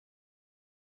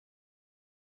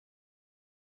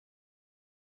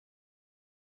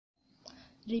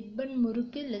Ribbon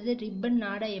முறுக்கு இல்லது ribbon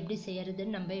நாடா எப்படி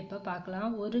செய்யறதுன்னு நம்ம இப்போ பார்க்கலாம்.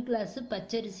 1 கிளாஸ்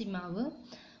பச்சரிசி மாவு,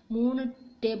 3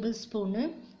 டேபிள் ஸ்பூனு,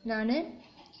 நான்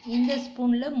இந்த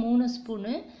ஸ்பூனில் 3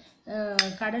 ஸ்பூனு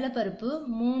கடலைப்பருப்பு,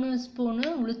 3 ஸ்பூனு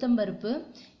உளுத்தம்பருப்பு,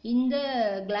 இந்த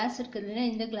கிளாஸ் இருக்குதுன்னா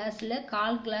இந்த கிளாஸில்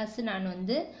 1/4 கிளாஸ் நான்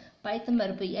வந்து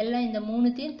பயத்தம்பருப்பு, எல்லாம் இந்த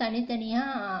மூணுத்தையும்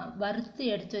தனித்தனியாக வறுத்து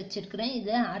எடுத்து வச்சுருக்கிறேன்.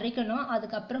 இதை அரைக்கணும்,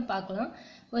 அதுக்கப்புறம் பார்க்கலாம்.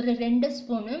 ஒரு 2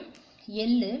 ஸ்பூனு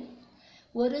எள்ளு,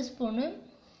 1 ஸ்பூனு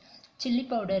சில்லி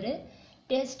பவுடரு,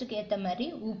 டேஸ்ட்டுக்கு ஏற்ற மாதிரி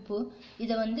உப்பு.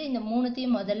 இதை வந்து இந்த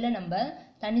மூணுத்தையும் முதல்ல நம்ம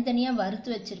தனித்தனியாக வறுத்து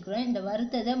வச்சுருக்குறோம். இந்த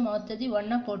வறுத்ததை மொத்தத்தையும்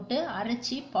ஒன்றா போட்டு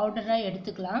அரைச்சி பவுடராக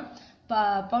எடுத்துக்கலாம்.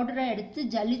 பவுடராக எடுத்து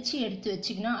ஜலிச்சு எடுத்து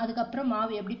வச்சுக்கணும். அதுக்கப்புறம்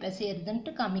மாவு எப்படி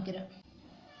பிசையிறதுன்ட்டு காமிக்கிறேன்.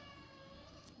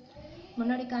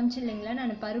 முன்னாடி காமிச்சு இல்லைங்களா,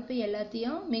 நான் பருப்பு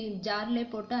எல்லாத்தையும் ஜார்லேயே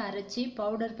போட்டு அரைச்சி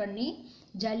பவுடர் பண்ணி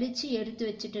ஜலிச்சு எடுத்து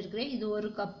வச்சுட்டு இருக்கிறேன். இது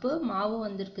 1 கப்பு மாவு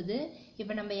வந்திருக்குது.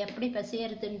 இப்போ நம்ம எப்படி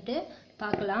பிசையிறதுன்ட்டு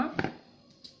பார்க்கலாம்.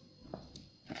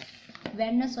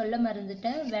 வெண்ணெய் சொல்ல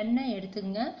மறந்துட்டேன், வெண்ணெய்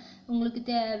எடுத்துங்க.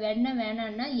 உங்களுக்கு வெண்ணெய்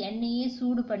வேணான்னா எண்ணெயே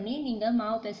சூடு பண்ணி நீங்கள்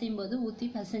மாவு பிசையும் போது ஊற்றி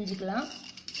பிசைஞ்சிக்கலாம்.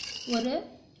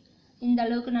 இந்த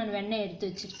அளவுக்கு நான் வெண்ணெய் எடுத்து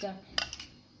வச்சுருக்கேன்.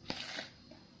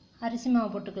 அரிசி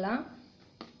மாவு போட்டுக்கலாம்.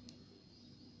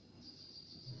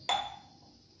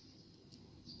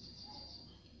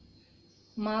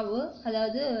 மாவு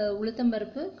அதாவது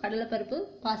உளுத்தம்பருப்பு, கடலைப்பருப்பு,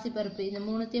 பாசிப்பருப்பு, இந்த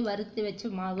மூணுத்தையும் வறுத்து வச்ச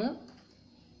மாவு,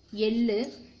 எள்ளு,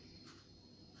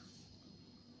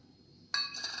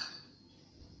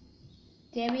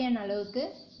 தேவையான அளவுக்கு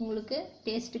உங்களுக்கு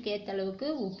டேஸ்ட்டுக்கு ஏற்ற அளவுக்கு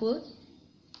உப்பு,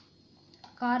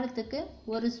 காரத்துக்கு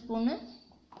 1 ஸ்பூனு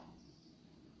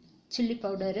சில்லி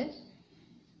பவுடரு.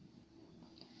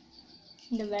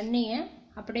 இந்த வெண்ணெயை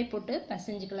அப்படியே போட்டு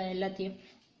பிசைஞ்சிக்கலாம் எல்லாத்தையும்.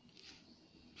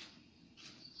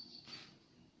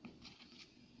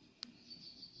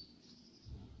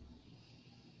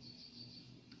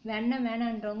 வெண்ணெய்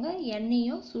வேணான்றவங்க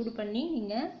எண்ணெயும் சூடு பண்ணி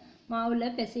நீங்கள்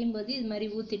மாவில் பிசையும் போது இது மாதிரி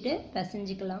ஊற்றிட்டு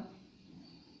பிசைஞ்சிக்கலாம்.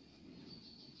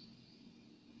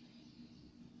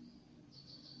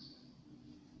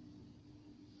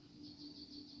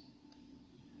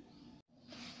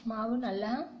 மாவு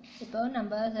நல்லா இப்போ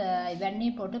நம்ம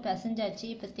வெண்ணெய் போட்டு பிசைஞ்சாச்சு.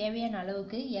 இப்போ தேவையான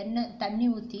அளவுக்கு தண்ணி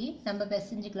ஊற்றி நம்ம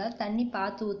பிசைஞ்சிக்கலாம். தண்ணி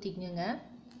பார்த்து ஊற்றிக்கங்க,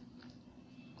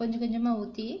 கொஞ்சம் கொஞ்சமாக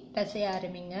ஊற்றி பிசைய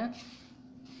ஆரம்பிங்க.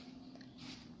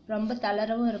 ரொம்ப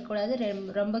தளரவும் இருக்கக்கூடாது,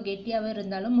 ரொம்ப கெட்டியாகவும்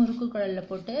இருந்தாலும் முறுக்கு குழலில்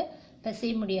போட்டு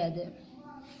பிசைய முடியாது.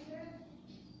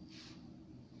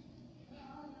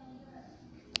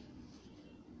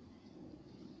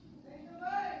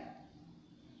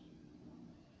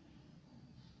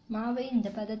 மாவை இந்த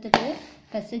பதத்துக்கு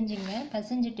பிசைஞ்சிங்க.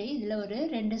 பிசைஞ்சிட்டு இதில் ஒரு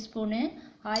 2 ஸ்பூனு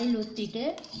ஆயில் ஊற்றிட்டு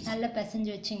நல்லா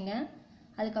பிசைஞ்சு வச்சுங்க.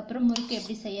 அதுக்கப்புறம் முறுக்கு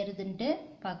எப்படி செய்யறதுன்ட்டு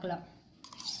பார்க்கலாம்.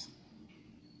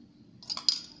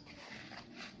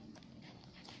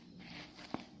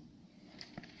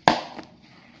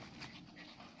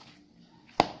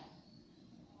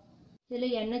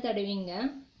 இதில் எண்ணெய் தடவிங்க.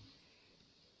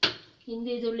 இந்த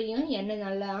இதுலேயும் எண்ணெய்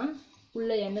நல்லா உள்ள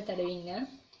எண்ணெய் தடவிங்க.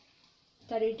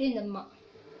 தடவிட்டு இந்த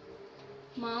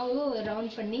மாவு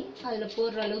ரவுண்ட் பண்ணி அதில்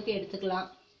போடுற அளவுக்கு எடுத்துக்கலாம்.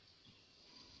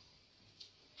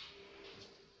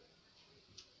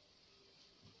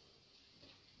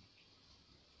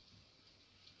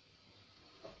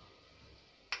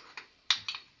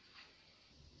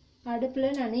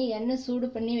 அடுப்பில் நான் எண்ணெய் சூடு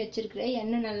பண்ணி வச்சிருக்கிறேன்.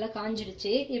 எண்ணெய் நல்லா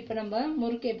காஞ்சிடுச்சு. இப்போ நம்ம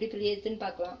முறுக்கு எப்படி பிழியறதுன்னு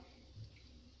பார்க்கலாம்.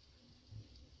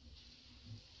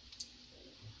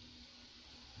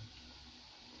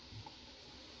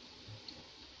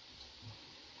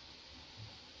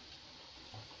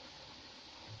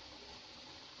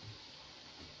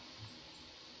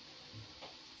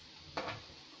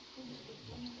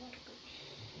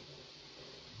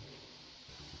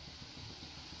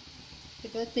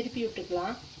 இப்போ திருப்பி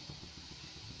விட்டுக்கலாம்.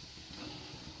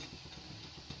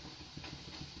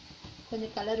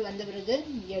 கொஞ்சம் கலர் வந்த பிறகு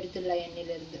எடுத்துடலாம்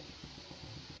எண்ணெயிலிருந்து.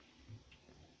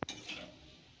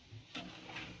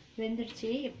 வெந்துடுச்சு.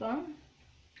 இப்போ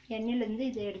எண்ணெயிலேருந்து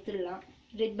இதை எடுத்துடலாம்.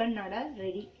 ரிப்பன் நாடா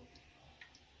ரெடி.